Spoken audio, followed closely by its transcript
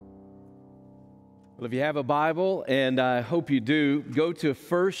Well, if you have a Bible, and I hope you do, go to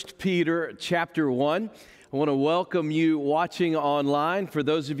 1 Peter chapter 1. I want to welcome you watching online. For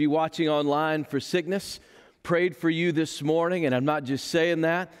those of you watching online for sickness, prayed for you this morning, and I'm not just saying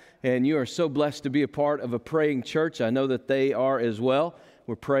that. And you are so blessed to be a part of a praying church. I know that they are as well.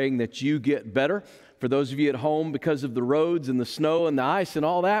 We're praying that you get better. For those of you at home, because of the roads and the snow and the ice and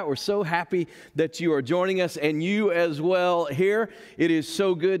all that, we're so happy that you are joining us, and you as well here. It is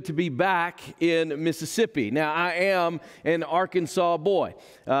so good to be back in Mississippi. Now, I am an Arkansas boy.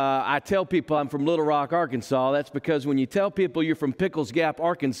 I tell people I'm from Little Rock, Arkansas. That's because when you tell people you're from Pickles Gap,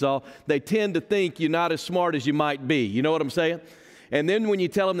 Arkansas, they tend to think you're not as smart as you might be. You know what I'm saying? And then when you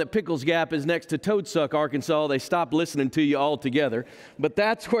tell them that Pickles Gap is next to Toadsuck, Arkansas, they stop listening to you altogether. But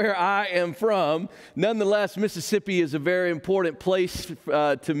that's where I am from. Nonetheless, Mississippi is a very important place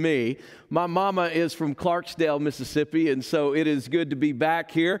to me. My mama is from Clarksdale, Mississippi, and so it is good to be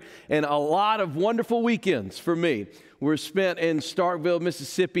back here. And a lot of wonderful weekends for me were spent in Starkville,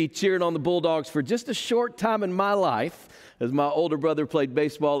 Mississippi, cheering on the Bulldogs for just a short time in my life, as my older brother played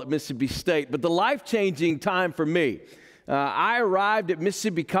baseball at Mississippi State. But the life-changing time for me, I arrived at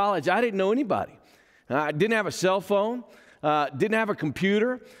Mississippi College. I didn't know anybody. I didn't have a cell phone, didn't have a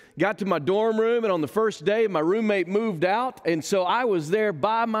computer. Got to my dorm room, and on the first day, my roommate moved out, and so I was there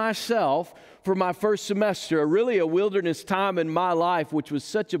by myself for my first semester, really a wilderness time in my life, which was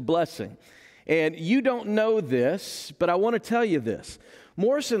such a blessing. And you don't know this, but I want to tell you this.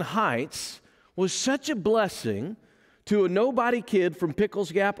 Morrison Heights was such a blessing to a nobody kid from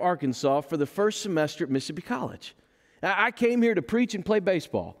Pickles Gap, Arkansas, for the first semester at Mississippi College. I came here to preach and play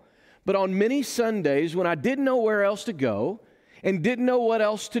baseball, but on many Sundays when I didn't know where else to go and didn't know what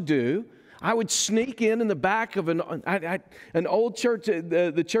else to do, I would sneak in the back of an old church,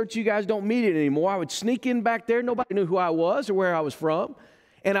 the church you guys don't meet in anymore. I would sneak in back there. Nobody knew who I was or where I was from,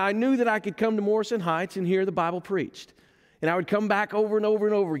 and I knew that I could come to Morrison Heights and hear the Bible preached. And I would come back over and over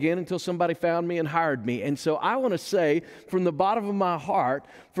and over again until somebody found me and hired me. And so I want to say from the bottom of my heart,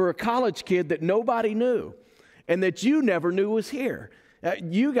 for a college kid that nobody knew, and that you never knew was here.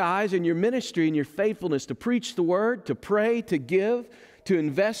 You guys and your ministry and your faithfulness to preach the word, to pray, to give, to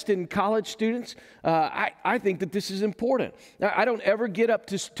invest in college students, I think that this is important. I don't ever get up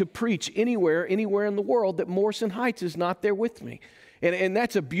to preach anywhere in the world that Morrison Heights is not there with me. And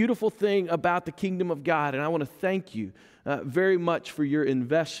that's a beautiful thing about the kingdom of God, and I want to thank you very much for your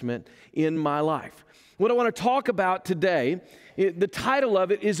investment in my life. What I want to talk about today, the title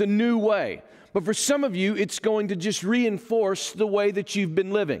of it is A New Way. But for some of you, it's going to just reinforce the way that you've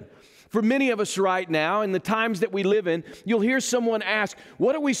been living. For many of us right now, in the times that we live in, you'll hear someone ask,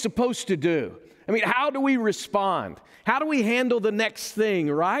 what are we supposed to do? I mean, how do we respond? How do we handle the next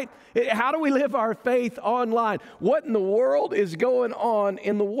thing, right? How do we live our faith online? What in the world is going on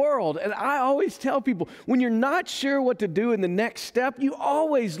in the world? And I always tell people, when you're not sure what to do in the next step, you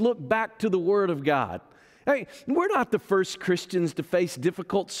always look back to the Word of God. Hey, we're not the first Christians to face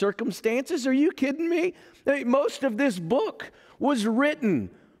difficult circumstances. Are you kidding me? Hey, most of this book was written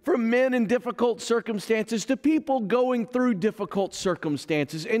from men in difficult circumstances to people going through difficult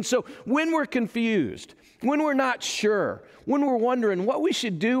circumstances. And so when we're confused, when we're not sure, when we're wondering what we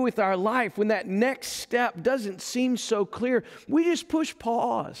should do with our life, when that next step doesn't seem so clear, we just push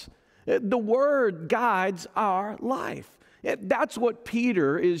pause. The Word guides our life. That's what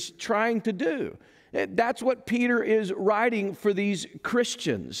Peter is trying to do. That's what Peter is writing for these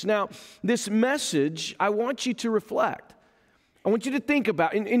Christians. Now, this message, I want you to reflect. I want you to think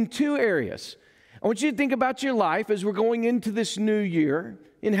about in two areas. I want you to think about your life as we're going into this new year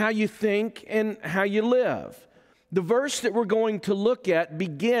and how you think and how you live. The verse that we're going to look at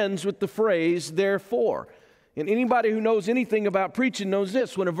begins with the phrase, therefore. And anybody who knows anything about preaching knows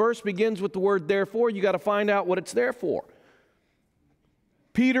this. When a verse begins with the word therefore, you got to find out what it's there for.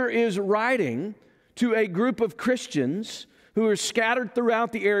 Peter is writing to a group of Christians who are scattered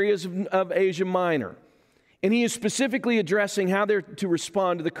throughout the areas of Asia Minor. And he is specifically addressing how they're to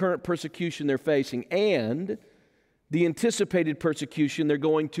respond to the current persecution they're facing and the anticipated persecution they're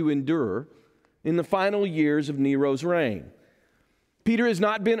going to endure in the final years of Nero's reign. Peter has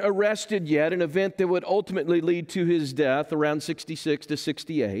not been arrested yet, an event that would ultimately lead to his death around 66 to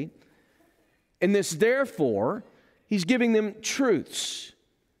 68. And this, therefore, he's giving them truths.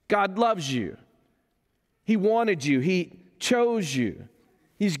 God loves you. He wanted you. He chose you.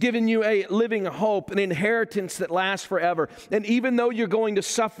 He's given you a living hope, an inheritance that lasts forever. And even though you're going to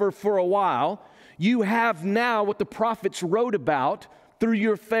suffer for a while, you have now what the prophets wrote about through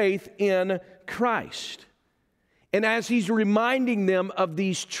your faith in Christ. And as he's reminding them of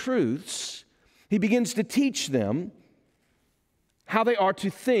these truths, he begins to teach them how they are to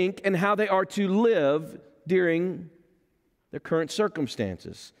think and how they are to live during their current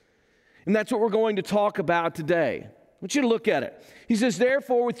circumstances. And that's what we're going to talk about today. I want you to look at it. He says,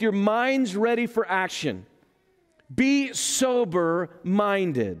 therefore, with your minds ready for action, be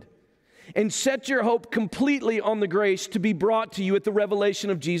sober-minded, and set your hope completely on the grace to be brought to you at the revelation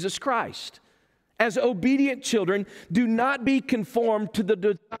of Jesus Christ. As obedient children, do not be conformed to the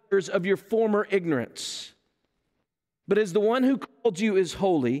desires of your former ignorance. But as the one who called you is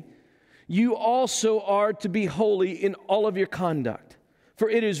holy, you also are to be holy in all of your conduct. For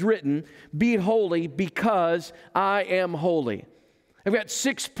it is written, be holy because I am holy. I've got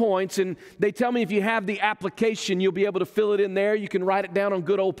 6 points, and they tell me if you have the application, you'll be able to fill it in there. You can write it down on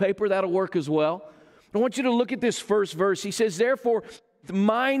good old paper. That'll work as well. I want you to look at this first verse. He says, therefore, the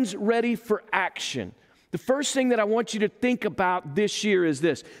mind's ready for action. The first thing that I want you to think about this year is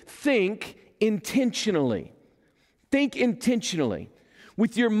this. Think intentionally. Think intentionally.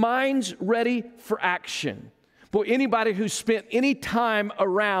 With your minds ready for action. Boy, anybody who's spent any time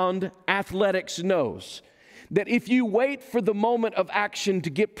around athletics knows that if you wait for the moment of action to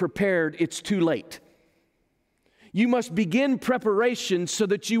get prepared, it's too late. You must begin preparation so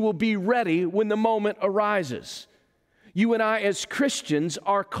that you will be ready when the moment arises. You and I as Christians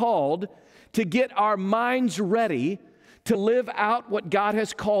are called to get our minds ready to live out what God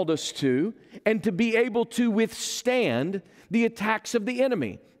has called us to and to be able to withstand the attacks of the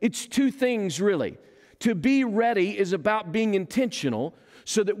enemy. It's 2 things really. To be ready is about being intentional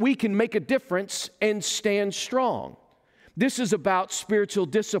so that we can make a difference and stand strong. This is about spiritual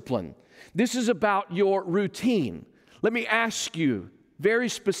discipline. This is about your routine. Let me ask you very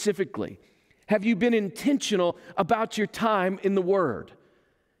specifically, have you been intentional about your time in the Word?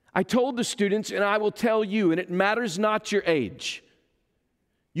 I told the students, and I will tell you, and it matters not your age.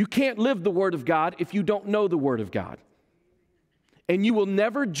 You can't live the Word of God if you don't know the Word of God. And you will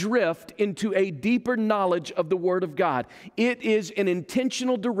never drift into a deeper knowledge of the Word of God. It is an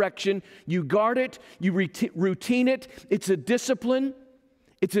intentional direction. You guard it, you routine it. It's a discipline,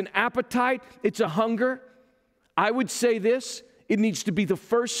 it's an appetite, it's a hunger. I would say this, it needs to be the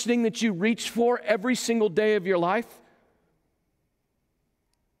first thing that you reach for every single day of your life.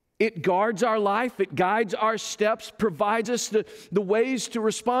 It guards our life, it guides our steps, provides us the ways to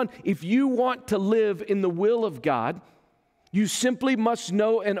respond. If you want to live in the will of God, you simply must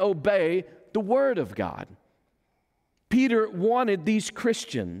know and obey the Word of God. Peter wanted these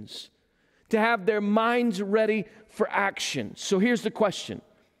Christians to have their minds ready for action. So here's the question.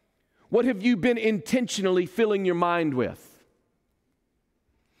 What have you been intentionally filling your mind with?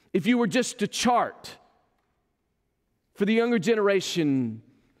 If you were just to chart, for the younger generation,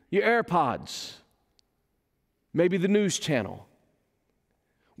 your AirPods, maybe the news channel.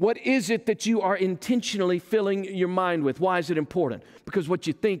 What is it that you are intentionally filling your mind with? Why is it important? Because what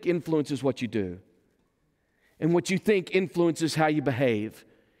you think influences what you do. And what you think influences how you behave.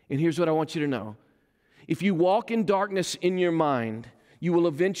 And here's what I want you to know. If you walk in darkness in your mind, you will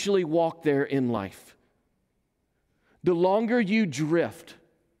eventually walk there in life. The longer you drift,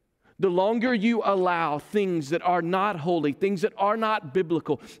 the longer you allow things that are not holy, things that are not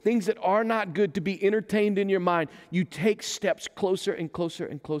biblical, things that are not good to be entertained in your mind, you take steps closer and closer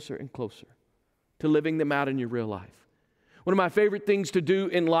and closer and closer to living them out in your real life. One of my favorite things to do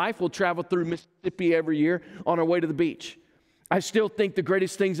in life, we'll travel through Mississippi every year on our way to the beach. I still think the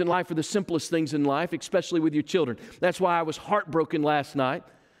greatest things in life are the simplest things in life, especially with your children. That's why I was heartbroken last night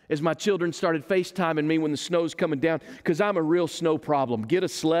as my children started FaceTiming me when the snow's coming down, because I'm a real snow problem. Get a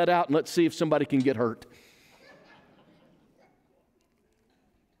sled out and let's see if somebody can get hurt.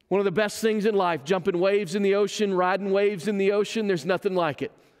 One of the best things in life, jumping waves in the ocean, riding waves in the ocean, there's nothing like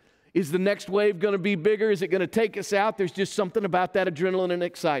it. Is the next wave going to be bigger? Is it going to take us out? There's just something about that adrenaline and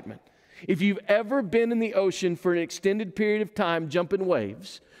excitement. If you've ever been in the ocean for an extended period of time jumping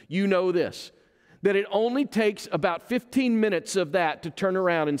waves, you know this, that it only takes about 15 minutes of that to turn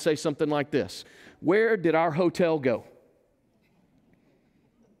around and say something like this. Where did our hotel go?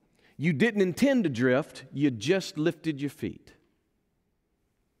 You didn't intend to drift, you just lifted your feet.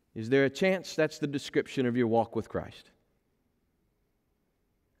 Is there a chance that's the description of your walk with Christ?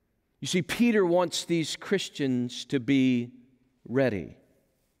 You see, Peter wants these Christians to be ready.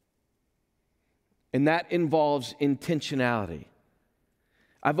 And that involves intentionality.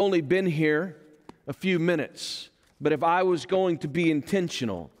 I've only been here a few minutes, but if I was going to be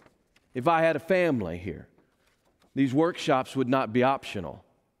intentional, if I had a family here, these workshops would not be optional.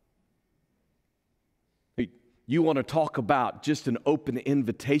 You want to talk about just an open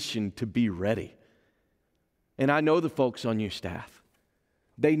invitation to be ready. And I know the folks on your staff.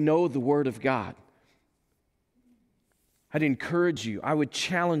 They know the Word of God. I'd encourage you, I would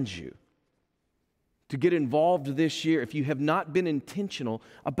challenge you to get involved this year if you have not been intentional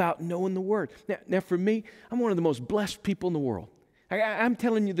about knowing the Word. Now for me, I'm one of the most blessed people in the world. I'm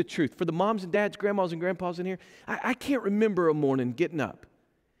telling you the truth. For the moms and dads, grandmas and grandpas in here, I can't remember a morning getting up.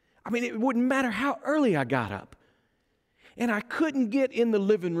 I mean, it wouldn't matter how early I got up. And I couldn't get in the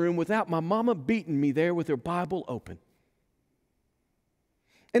living room without my mama beating me there with her Bible open.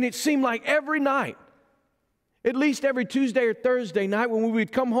 And it seemed like every night, at least every Tuesday or Thursday night when we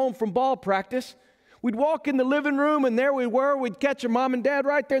would come home from ball practice, we'd walk in the living room and there we were. We'd catch our mom and dad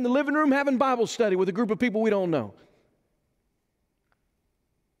right there in the living room having Bible study with a group of people we don't know.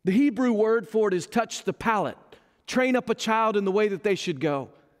 The Hebrew word for it is touch the palate. Train up a child in the way that they should go.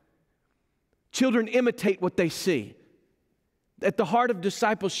 Children imitate what they see. At the heart of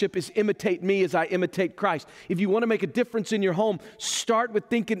discipleship is imitate me as I imitate Christ. If you want to make a difference in your home, start with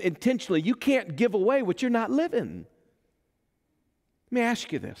thinking intentionally. You can't give away what you're not living. Let me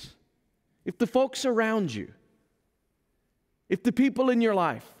ask you this. If the folks around you, if the people in your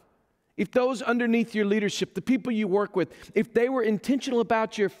life, if those underneath your leadership, the people you work with, if they were intentional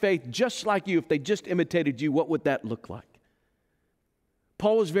about your faith just like you, if they just imitated you, what would that look like?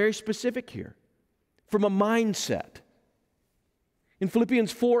 Paul was very specific here. From a mindset. In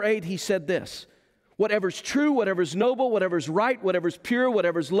Philippians 4:8, he said this, whatever's true, whatever's noble, whatever's right, whatever's pure,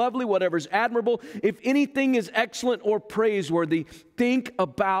 whatever's lovely, whatever's admirable, if anything is excellent or praiseworthy, think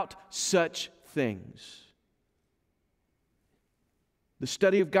about such things. The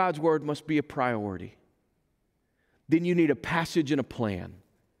study of God's Word must be a priority. Then you need a passage and a plan.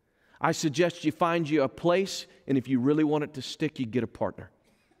 I suggest you find you a place, and if you really want it to stick, you get a partner.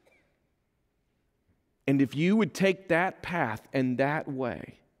 And if you would take that path and that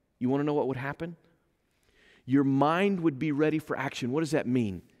way, you want to know what would happen? Your mind would be ready for action. What does that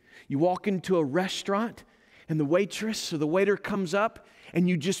mean? You walk into a restaurant and the waitress or the waiter comes up and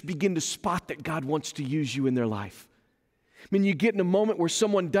you just begin to spot that God wants to use you in their life. I mean, you get in a moment where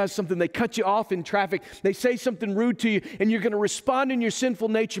someone does something, they cut you off in traffic, they say something rude to you, and you're going to respond in your sinful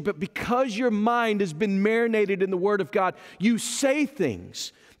nature, but because your mind has been marinated in the Word of God, you say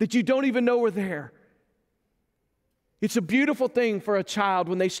things that you don't even know are there. It's a beautiful thing for a child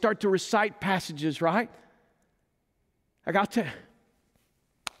when they start to recite passages, right? I got to,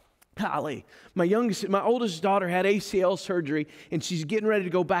 golly, my oldest daughter had ACL surgery and she's getting ready to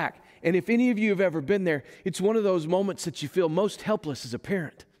go back. And if any of you have ever been there, it's one of those moments that you feel most helpless as a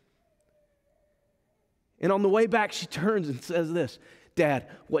parent. And on the way back, she turns and says this, Dad,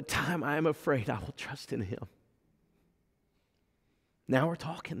 what time I am afraid I will trust in Him. Now we're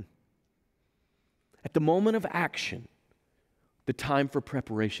talking. At the moment of action, the time for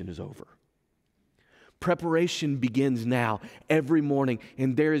preparation is over. Preparation begins now, every morning,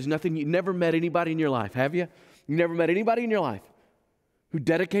 and there is nothing. You never met anybody in your life, have you? You never met anybody in your life who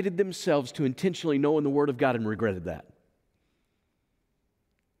dedicated themselves to intentionally knowing the Word of God and regretted that.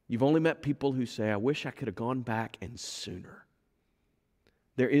 You've only met people who say, I wish I could have gone back and sooner.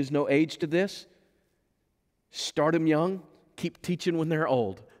 There is no age to this. Start them young, keep teaching when they're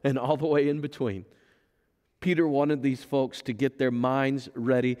old, and all the way in between. Peter wanted these folks to get their minds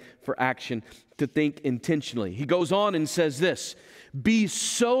ready for action, to think intentionally. He goes on and says this, be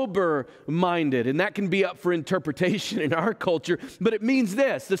sober-minded. And that can be up for interpretation in our culture, but it means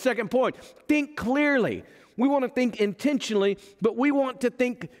this, the second point, think clearly. We want to think intentionally, but we want to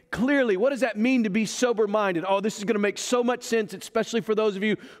think clearly. What does that mean to be sober-minded? Oh, this is going to make so much sense, especially for those of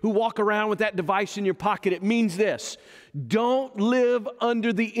you who walk around with that device in your pocket. It means this, don't live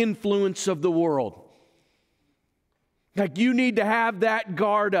under the influence of the world. Like you need to have that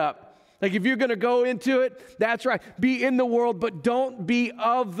guard up. Like if you're going to go into it, that's right. Be in the world, but don't be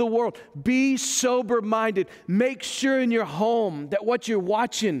of the world. Be sober-minded. Make sure in your home that what you're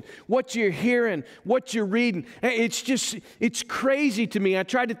watching, what you're hearing, what you're reading, it's crazy to me. I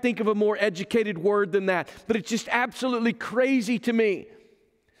tried to think of a more educated word than that, but it's just absolutely crazy to me.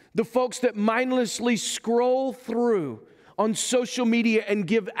 The folks that mindlessly scroll through on social media and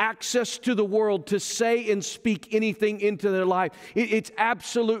give access to the world to say and speak anything into their life. It's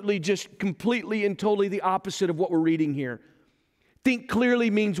absolutely just completely and totally the opposite of what we're reading here. Think clearly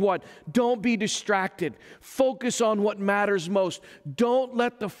means what? Don't be distracted. Focus on what matters most. Don't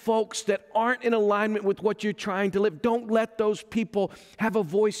let the folks that aren't in alignment with what you're trying to live, don't let those people have a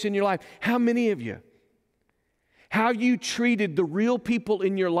voice in your life. How many of you? How you treated the real people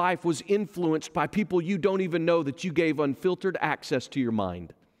in your life was influenced by people you don't even know that you gave unfiltered access to your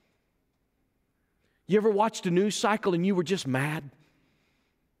mind. You ever watched a news cycle and you were just mad?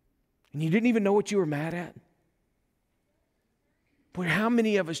 And you didn't even know what you were mad at? Boy, how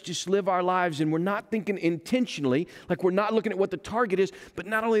many of us just live our lives and we're not thinking intentionally, like we're not looking at what the target is, but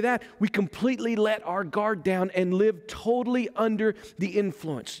not only that, we completely let our guard down and live totally under the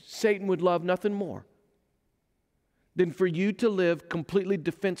influence. Satan would love nothing more than for you to live completely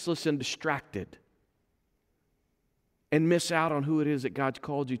defenseless and distracted and miss out on who it is that God's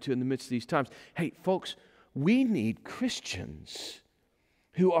called you to in the midst of these times. Hey, folks, we need Christians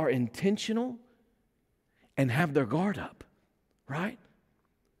who are intentional and have their guard up. Right?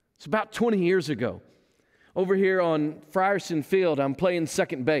 It's about 20 years ago. Over here on Frierson Field, I'm playing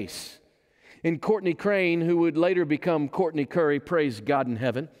second base. And Courtney Crane, who would later become Courtney Curry, praise God in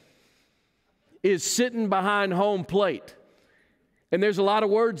heaven, is sitting behind home plate. And there's a lot of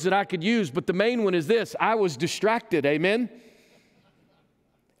words that I could use, but the main one is this: I was distracted, amen?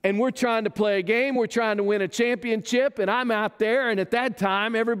 And we're trying to play a game, we're trying to win a championship, and I'm out there, and at that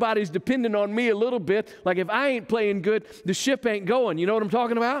time, everybody's depending on me a little bit. Like, if I ain't playing good, the ship ain't going. You know what I'm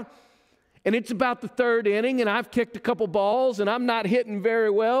talking about? And it's about the third inning, and I've kicked a couple balls, and I'm not hitting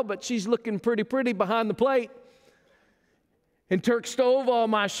very well, but she's looking pretty behind the plate. And Turk Stovall,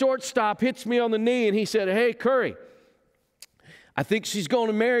 my shortstop, hits me on the knee, and he said, "Hey, Curry, I think she's going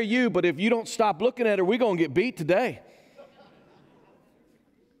to marry you, but if you don't stop looking at her, we're going to get beat today."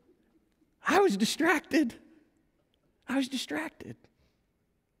 I was distracted.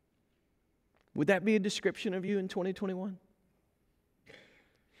 Would that be a description of you in 2021?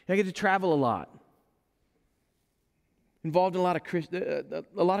 I get to travel a lot. Involved in a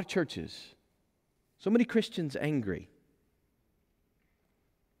lot of churches. So many Christians angry.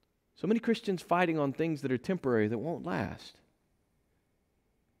 So many Christians fighting on things that are temporary, that won't last.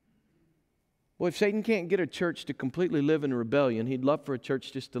 Well, if Satan can't get a church to completely live in rebellion, he'd love for a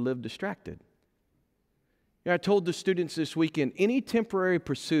church just to live distracted. You know, I told the students this weekend, any temporary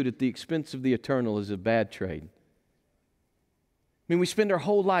pursuit at the expense of the eternal is a bad trade. I mean, we spend our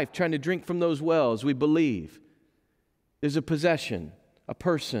whole life trying to drink from those wells we believe there's a possession, a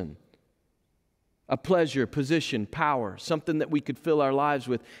person, a pleasure, position, power, something that we could fill our lives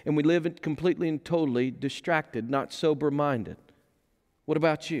with, and we live it completely and totally distracted, not sober-minded. What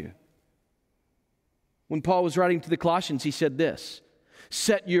about you? When Paul was writing to the Colossians, he said this: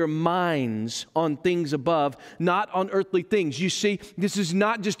 "Set your minds on things above, not on earthly things." You see, this is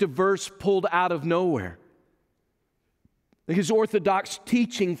not just a verse pulled out of nowhere. His orthodox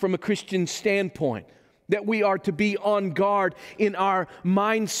teaching from a Christian standpoint, that we are to be on guard in our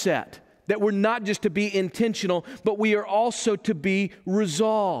mindset, that we're not just to be intentional, but we are also to be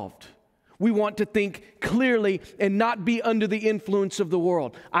resolved. We want to think clearly and not be under the influence of the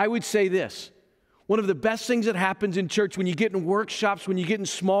world. I would say this: one of the best things that happens in church, when you get in workshops, when you get in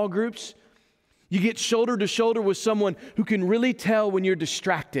small groups, you get shoulder to shoulder with someone who can really tell when you're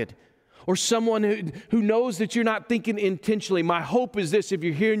distracted, or someone who knows that you're not thinking intentionally. My hope is this: if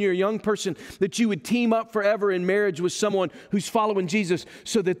you're here and you're a young person, that you would team up forever in marriage with someone who's following Jesus,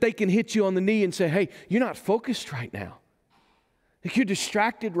 so that they can hit you on the knee and say, "Hey, you're not focused right now. Like, you're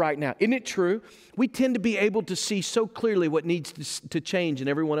distracted right now." Isn't it true? We tend to be able to see so clearly what needs to change in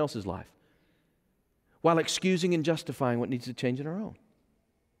everyone else's life, while excusing and justifying what needs to change in our own.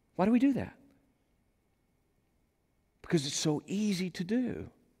 Why do we do that? Because it's so easy to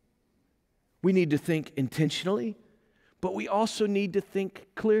do. We need to think intentionally, but we also need to think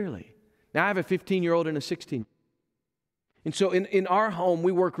clearly. Now, I have a 15-year-old and a 16-year-old. And so in our home,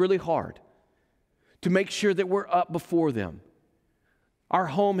 we work really hard to make sure that we're up before them. Our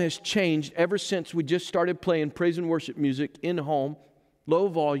home has changed ever since we just started playing praise and worship music in home, low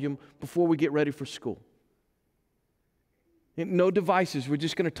volume, before we get ready for school. And no devices. We're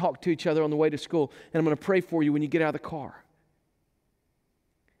just going to talk to each other on the way to school, and I'm going to pray for you when you get out of the car.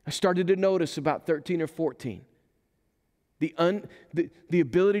 I started to notice about 13 or 14, the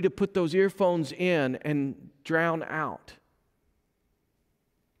ability to put those earphones in and drown out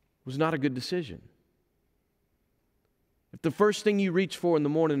was not a good decision. If the first thing you reach for in the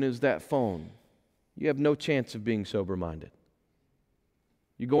morning is that phone, you have no chance of being sober-minded.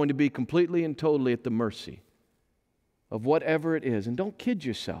 You're going to be completely and totally at the mercy of whatever it is. And don't kid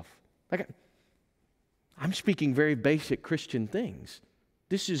yourself. I'm speaking very basic Christian things.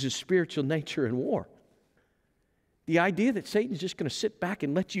 This is a spiritual nature in war. The idea that Satan's just going to sit back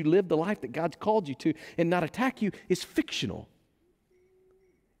and let you live the life that God's called you to and not attack you is fictional.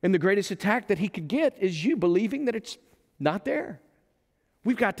 And the greatest attack that he could get is you believing that it's not there.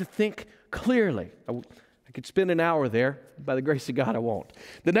 We've got to think clearly. I could spend an hour there. By the grace of God, I won't.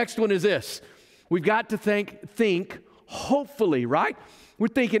 The next one is this. We've got to think hopefully, right? We're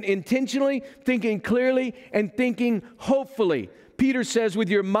thinking intentionally, thinking clearly, and thinking hopefully. Peter says, with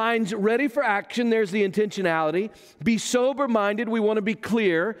your minds ready for action, there's the intentionality. Be sober-minded, we want to be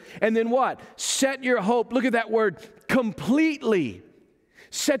clear. And then what? Set your hope, look at that word, completely.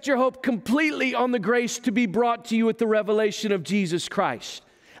 Set your hope completely on the grace to be brought to you at the revelation of Jesus Christ.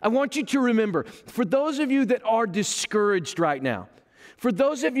 I want you to remember, for those of you that are discouraged right now, for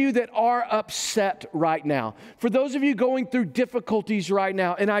those of you that are upset right now, for those of you going through difficulties right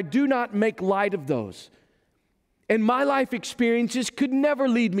now, and I do not make light of those, and my life experiences could never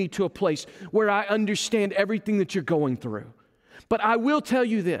lead me to a place where I understand everything that you're going through. But I will tell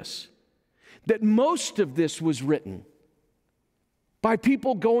you this, that most of this was written by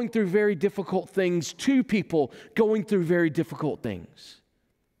people going through very difficult things to people going through very difficult things.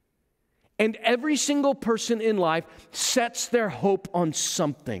 And every single person in life sets their hope on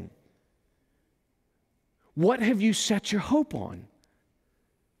something. What have you set your hope on?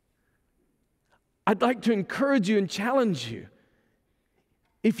 I'd like to encourage you and challenge you.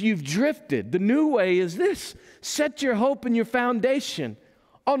 If you've drifted, the new way is this. Set your hope and your foundation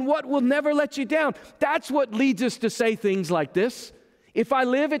on what will never let you down. That's what leads us to say things like this. If I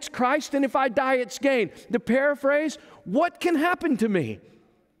live, it's Christ, and if I die, it's gain. The paraphrase, what can happen to me?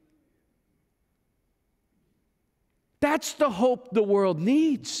 That's the hope the world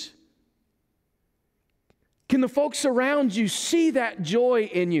needs. Can the folks around you see that joy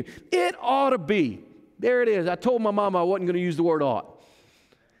in you? It ought to be. There it is. I told my mama I wasn't going to use the word ought.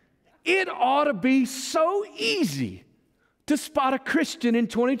 It ought to be so easy to spot a Christian in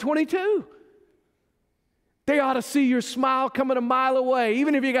 2022. They ought to see your smile coming a mile away.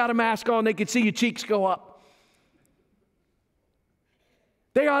 Even if you got a mask on, they can see your cheeks go up.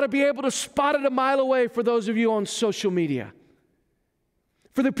 They ought to be able to spot it a mile away for those of you on social media,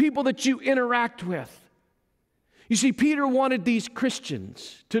 for the people that you interact with. You see, Peter wanted these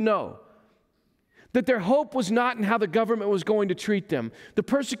Christians to know that their hope was not in how the government was going to treat them, the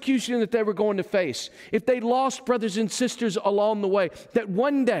persecution that they were going to face, if they lost brothers and sisters along the way, that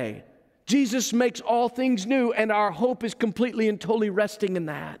one day Jesus makes all things new and our hope is completely and totally resting in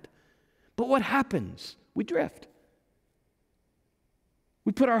that. But what happens? We drift.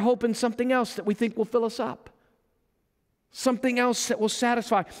 We put our hope in something else that we think will fill us up. Something else that will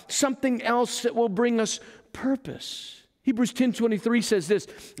satisfy. Something else that will bring us purpose. Hebrews 10:23 says this,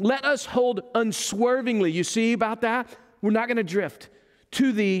 let us hold unswervingly, you see about that? We're not going to drift,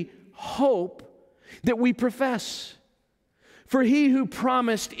 to the hope that we profess. For he who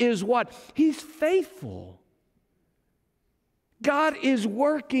promised is what? He's faithful. God is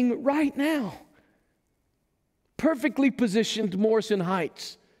working right now. Perfectly positioned Morrison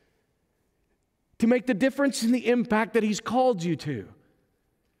Heights to make the difference in the impact that He's called you to.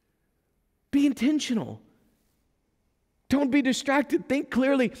 Be intentional. Don't be distracted. Think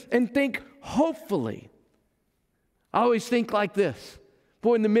clearly and think hopefully. I always think like this.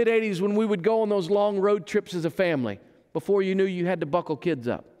 Boy, in the mid-'80s when we would go on those long road trips as a family, before you knew you had to buckle kids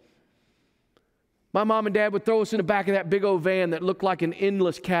up, my mom and dad would throw us in the back of that big old van that looked like an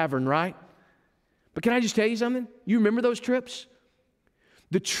endless cavern, right? But can I just tell you something? You remember those trips?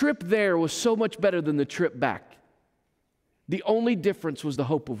 The trip there was so much better than the trip back. The only difference was the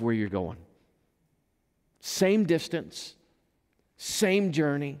hope of where you're going. Same distance, same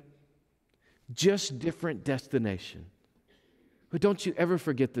journey, just different destination. But don't you ever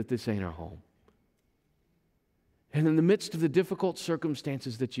forget that this ain't our home. And in the midst of the difficult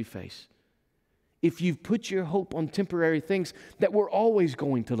circumstances that you face, if you've put your hope on temporary things that were always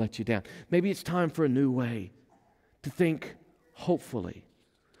going to let you down, maybe it's time for a new way to think hopefully.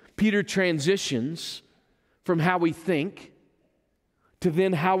 Peter transitions from how we think to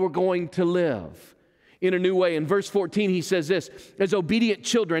then how we're going to live in a new way. In verse 14, he says this, as obedient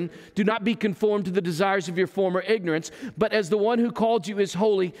children, do not be conformed to the desires of your former ignorance, but as the one who called you is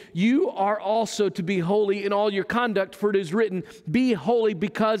holy, you are also to be holy in all your conduct, for it is written, be holy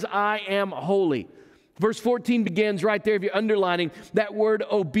because I am holy. Verse 14 begins right there, if you're underlining that word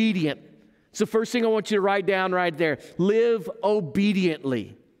obedient. It's the first thing I want you to write down right there. Live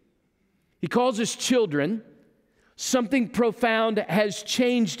obediently. He calls us children. Something profound has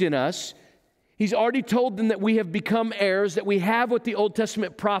changed in us. He's already told them that we have become heirs, that we have what the Old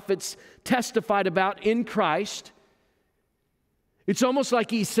Testament prophets testified about in Christ. It's almost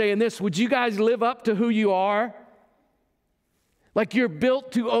like he's saying this, would you guys live up to who you are? Like you're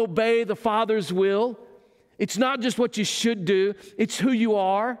built to obey the Father's will. It's not just what you should do, it's who you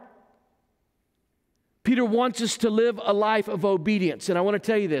are. Peter wants us to live a life of obedience. And I want to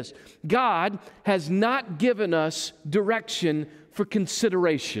tell you this, God has not given us direction for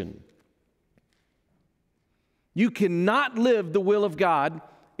consideration. You cannot live the will of God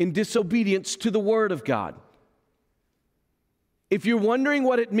in disobedience to the Word of God. If you're wondering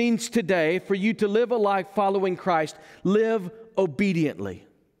what it means today for you to live a life following Christ, live obediently.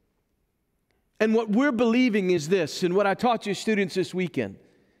 And what we're believing is this, and what I taught you students this weekend,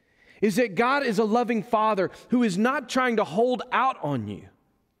 is that God is a loving Father who is not trying to hold out on you.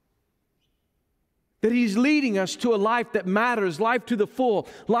 That He's leading us to a life that matters, life to the full,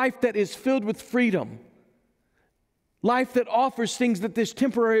 life that is filled with freedom, life that offers things that this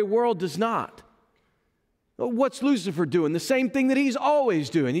temporary world does not. What's Lucifer doing? The same thing that he's always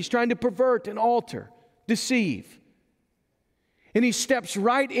doing. He's trying to pervert and alter, deceive. And he steps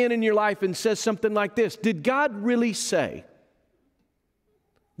right in your life and says something like this: did God really say?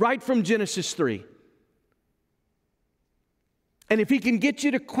 Right from Genesis 3. And if he can get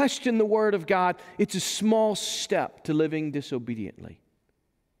you to question the Word of God, it's a small step to living disobediently.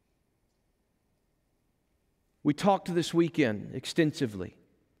 We talked this weekend extensively.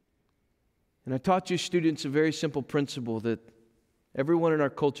 And I taught you students a very simple principle that everyone in our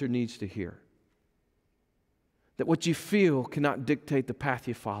culture needs to hear. That what you feel cannot dictate the path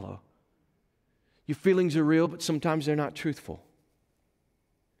you follow. Your feelings are real, but sometimes they're not truthful.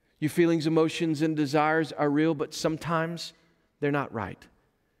 Your feelings, emotions, and desires are real, but sometimes they're not right.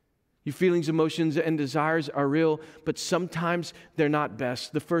 Your feelings, emotions, and desires are real, but sometimes they're not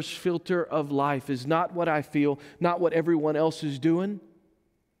best. The first filter of life is not what I feel, not what everyone else is doing,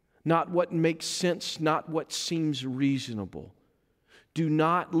 not what makes sense, not what seems reasonable. Do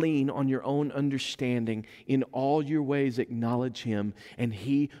not lean on your own understanding. In all your ways acknowledge Him, and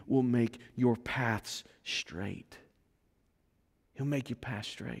He will make your paths straight. He'll make your path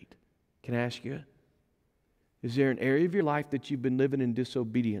straight. Can I ask you, is there an area of your life that you've been living in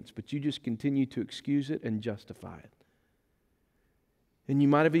disobedience, but you just continue to excuse it and justify it? And you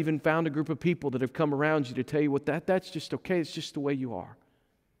might have even found a group of people that have come around you to tell you, that's just okay, it's just the way you are.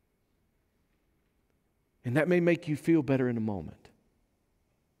 And that may make you feel better in a moment.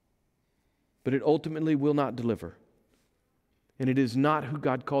 But it ultimately will not deliver. And it is not who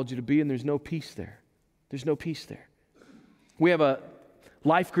God called you to be, and there's no peace there. There's no peace there. We have a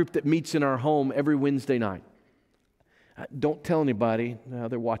life group that meets in our home every Wednesday night. Don't tell anybody. No,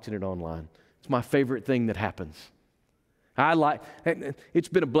 they're watching it online. It's my favorite thing that happens. It's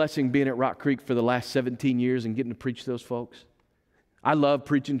been a blessing being at Rock Creek for the last 17 years and getting to preach to those folks. I love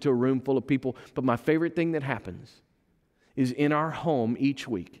preaching to a room full of people, but my favorite thing that happens is in our home each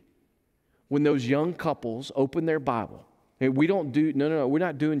week when those young couples open their Bible. And we're not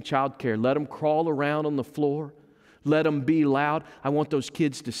doing childcare. Let them crawl around on the floor. Let them be loud. I want those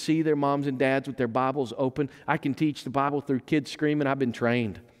kids to see their moms and dads with their Bibles open. I can teach the Bible through kids screaming. I've been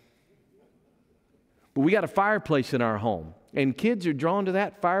trained. But we got a fireplace in our home, and kids are drawn to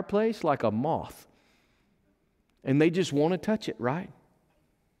that fireplace like a moth. And they just want to touch it, right?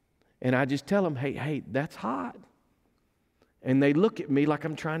 And I just tell them, hey, that's hot. And they look at me like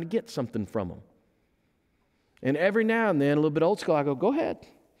I'm trying to get something from them. And every now and then, a little bit old school, I go ahead.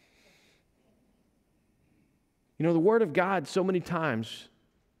 You know, the Word of God, so many times,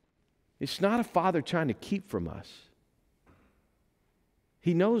 it's not a father trying to keep from us.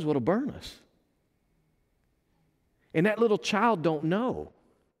 He knows what'll burn us. And that little child don't know,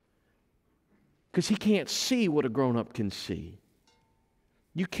 because he can't see what a grown-up can see.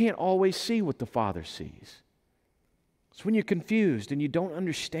 You can't always see what the Father sees. It's when you're confused and you don't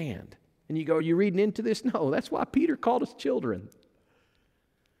understand. And you go, are you reading into this? No, that's why Peter called us children.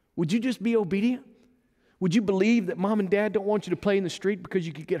 Would you just be obedient? Would you believe that mom and dad don't want you to play in the street because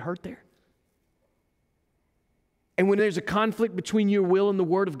you could get hurt there? And when there's a conflict between your will and the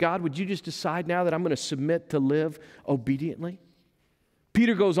Word of God, would you just decide now that I'm going to submit to live obediently?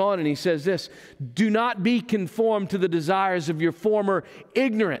 Peter goes on and he says this: do not be conformed to the desires of your former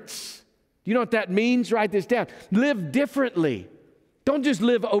ignorance. Do you know what that means? Write this down. Live differently. Don't just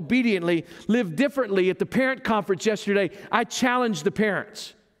live obediently, live differently. At the parent conference yesterday, I challenged the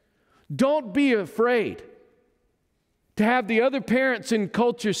parents. Don't be afraid to have the other parents in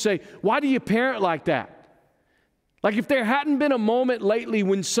culture say, why do you parent like that? Like if there hadn't been a moment lately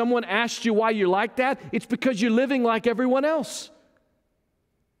when someone asked you why you're like that, it's because you're living like everyone else.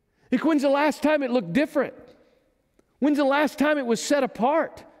 Like, when's the last time it looked different? When's the last time it was set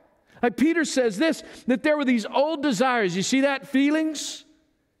apart? Like Peter says this, that there were these old desires. You see that? Feelings?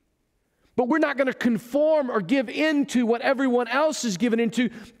 But we're not going to conform or give in to what everyone else is given into.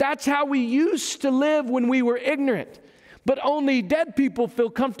 That's how we used to live when we were ignorant. But only dead people feel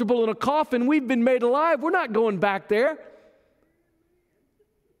comfortable in a coffin. We've been made alive. We're not going back there.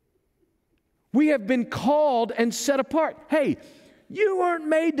 We have been called and set apart. Hey, you weren't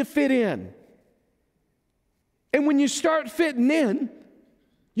made to fit in. And when you start fitting in,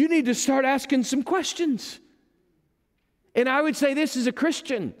 you need to start asking some questions. And I would say this as a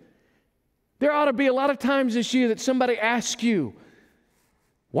Christian. There ought to be a lot of times this year that somebody asks you,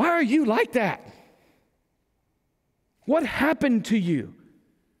 why are you like that? What happened to you?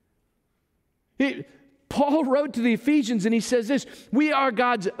 Paul wrote to the Ephesians and he says this, we are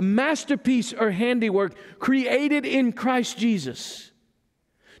God's masterpiece or handiwork, created in Christ Jesus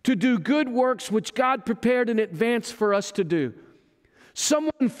to do good works which God prepared in advance for us to do.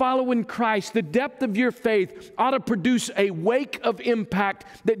 Someone following Christ, the depth of your faith ought to produce a wake of impact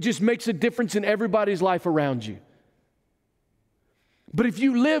that just makes a difference in everybody's life around you. But if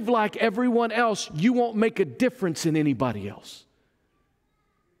you live like everyone else, you won't make a difference in anybody else.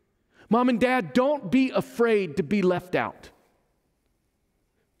 Mom and Dad, don't be afraid to be left out.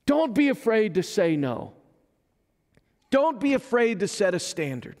 Don't be afraid to say no. Don't be afraid to set a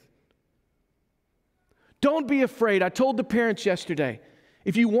standard. Don't be afraid. I told the parents yesterday,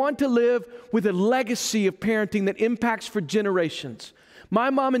 if you want to live with a legacy of parenting that impacts for generations, my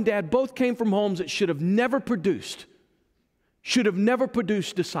mom and dad both came from homes that should have never produced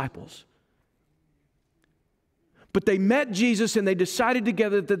disciples. But they met Jesus and they decided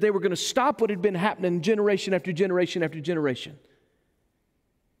together that they were going to stop what had been happening generation after generation after generation.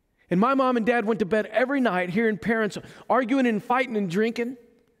 And my mom and dad went to bed every night hearing parents arguing and fighting and drinking.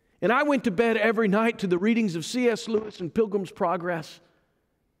 And I went to bed every night to the readings of C.S. Lewis and Pilgrim's Progress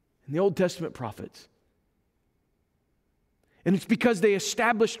and the Old Testament prophets. And it's because they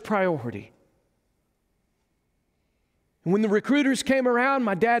established priority. And when the recruiters came around,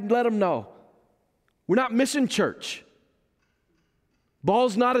 my dad let them know, we're not missing church.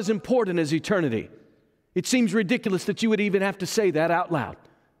 Ball's not as important as eternity. It seems ridiculous that you would even have to say that out loud.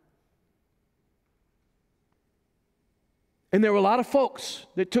 And there were a lot of folks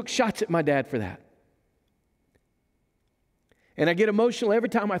that took shots at my dad for that. And I get emotional every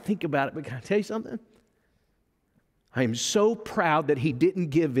time I think about it, but can I tell you something? I am so proud that he didn't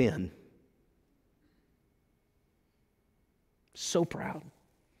give in. So proud.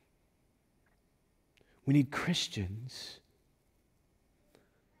 We need Christians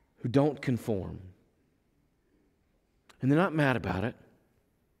who don't conform. And they're not mad about it.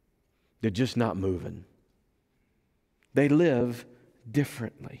 They're just not moving. They live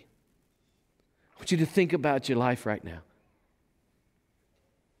differently. I want you to think about your life right now.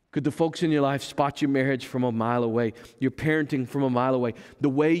 Could the folks in your life spot your marriage from a mile away, your parenting from a mile away, the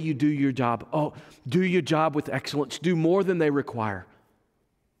way you do your job? Oh, do your job with excellence. Do more than they require.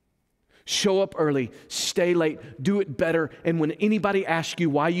 Show up early, stay late, do it better. And when anybody asks you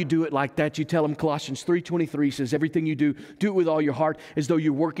why you do it like that, you tell them Colossians 3:23 says, everything you do it with all your heart as though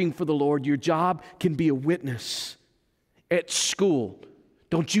you're working for the Lord. Your job can be a witness. At school,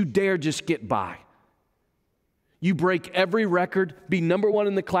 don't you dare just get by. You break every record, be number one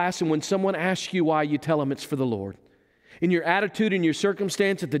in the class, and when someone asks you why, you tell them it's for the Lord. In your attitude, in your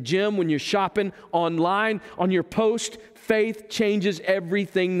circumstance, at the gym, when you're shopping, online, on your post, faith changes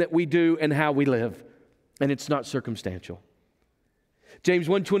everything that we do and how we live. And it's not circumstantial. James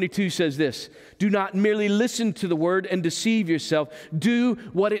 1:22 says this, do not merely listen to the word and deceive yourself. Do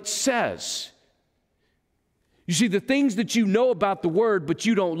what it says. You see, the things that you know about the word, but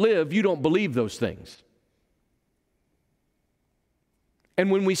you don't live, you don't believe those things. And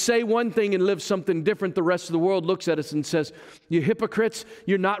when we say one thing and live something different, the rest of the world looks at us and says, you hypocrites,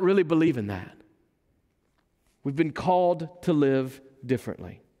 you're not really believing that. We've been called to live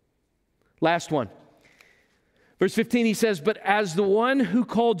differently. Last one. Verse 15, he says, but as the one who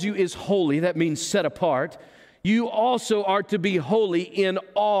called you is holy, that means set apart, you also are to be holy in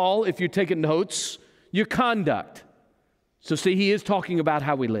all, if you're taking notes, your conduct. So see, he is talking about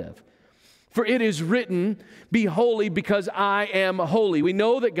how we live. For it is written, be holy because I am holy. We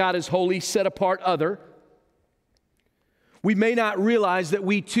know that God is holy, set apart, other. We may not realize that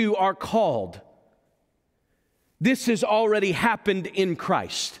we too are called. This has already happened in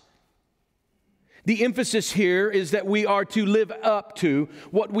Christ. The emphasis here is that we are to live up to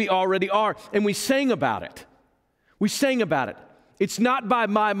what we already are. And we sang about it. We sang about it. It's not by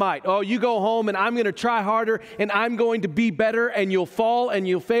my might. Oh, you go home and I'm going to try harder and I'm going to be better, and you'll fall and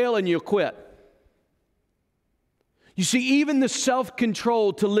you'll fail and you'll quit. You see, even the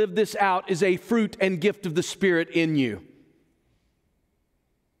self-control to live this out is a fruit and gift of the Spirit in you.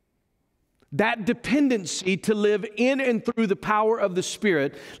 That dependency to live in and through the power of the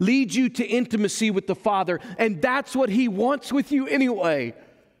Spirit leads you to intimacy with the Father, and that's what He wants with you anyway.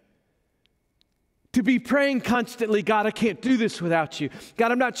 To be praying constantly, God, I can't do this without you.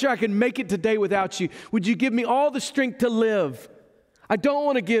 God, I'm not sure I can make it today without you. Would you give me all the strength to live? I don't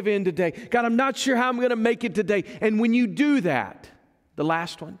want to give in today. God, I'm not sure how I'm going to make it today. And when you do that, the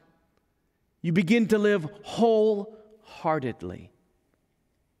last one, you begin to live wholeheartedly. wholeheartedly.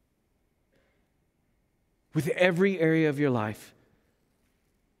 With every area of your life.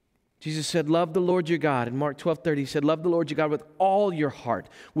 Jesus said, love the Lord your God. In Mark 12:30, He said, love the Lord your God with all your heart,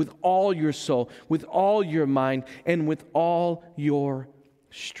 with all your soul, with all your mind, and with all your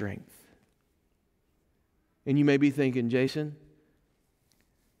strength. And you may be thinking, Jason,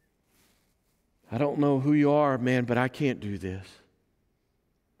 I don't know who you are, man, but I can't do this.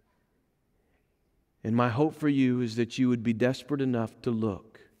 And my hope for you is that you would be desperate enough to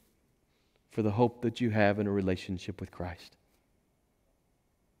look for the hope that you have in a relationship with Christ.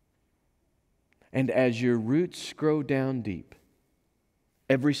 And as your roots grow down deep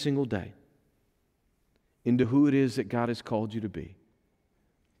every single day into who it is that God has called you to be,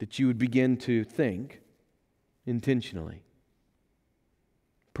 that you would begin to think intentionally,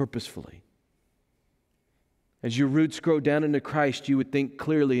 purposefully. As your roots grow down into Christ, you would think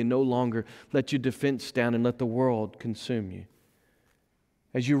clearly and no longer let your defense down and let the world consume you.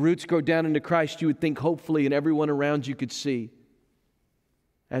 As your roots grow down into Christ, you would think hopefully and everyone around you could see.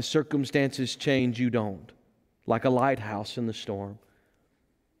 As circumstances change, you don't, like a lighthouse in the storm.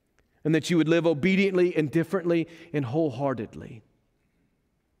 And that you would live obediently and differently and wholeheartedly.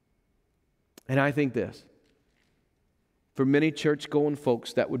 And I think this, for many church-going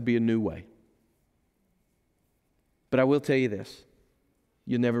folks, that would be a new way. But I will tell you this,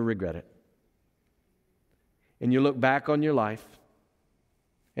 you'll never regret it. And you look back on your life,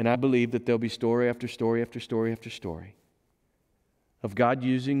 and I believe that there'll be story after story after story after story of God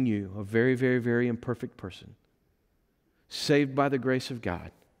using you, a very, very, very imperfect person, saved by the grace of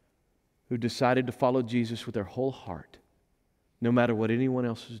God, who decided to follow Jesus with their whole heart, no matter what anyone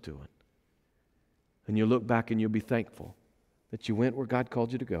else is doing. And you'll look back and you'll be thankful that you went where God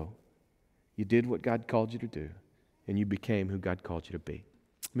called you to go, you did what God called you to do, and you became who God called you to be.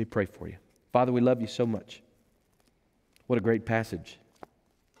 Let me pray for you. Father, we love you so much. What a great passage.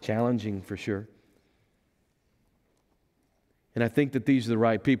 Challenging for sure. And I think that these are the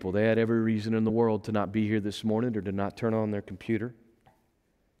right people. They had every reason in the world to not be here this morning or to not turn on their computer.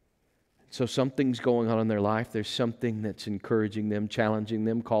 So something's going on in their life. There's something that's encouraging them, challenging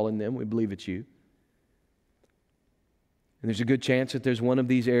them, calling them. We believe it's you. And there's a good chance that there's one of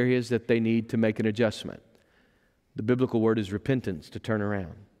these areas that they need to make an adjustment. The biblical word is repentance, to turn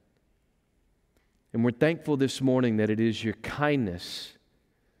around. And we're thankful this morning that it is your kindness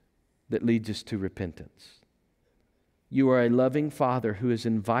that leads us to repentance. You are a loving Father who has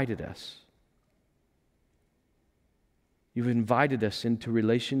invited us. You've invited us into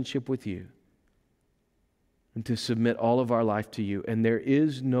relationship with you and to submit all of our life to you. And there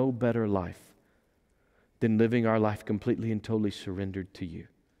is no better life than living our life completely and totally surrendered to you.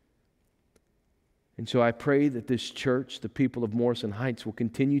 And so I pray that this church, the people of Morrison Heights, will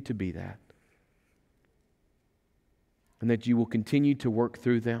continue to be that. And that you will continue to work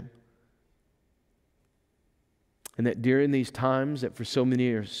through them. And that during these times that for so many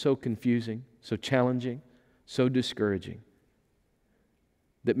are so confusing, so challenging, so discouraging,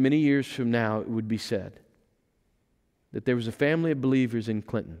 that many years from now it would be said that there was a family of believers in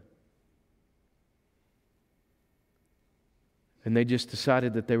Clinton. And they just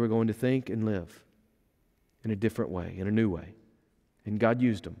decided that they were going to think and live in a different way, in a new way. And God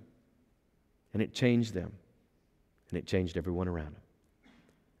used them. And it changed them. And it changed everyone around them.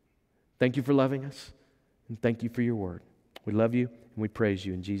 Thank you for loving us. And thank you for your word. We love you and we praise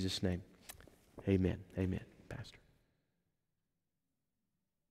you in Jesus' name. Amen. Amen, Pastor.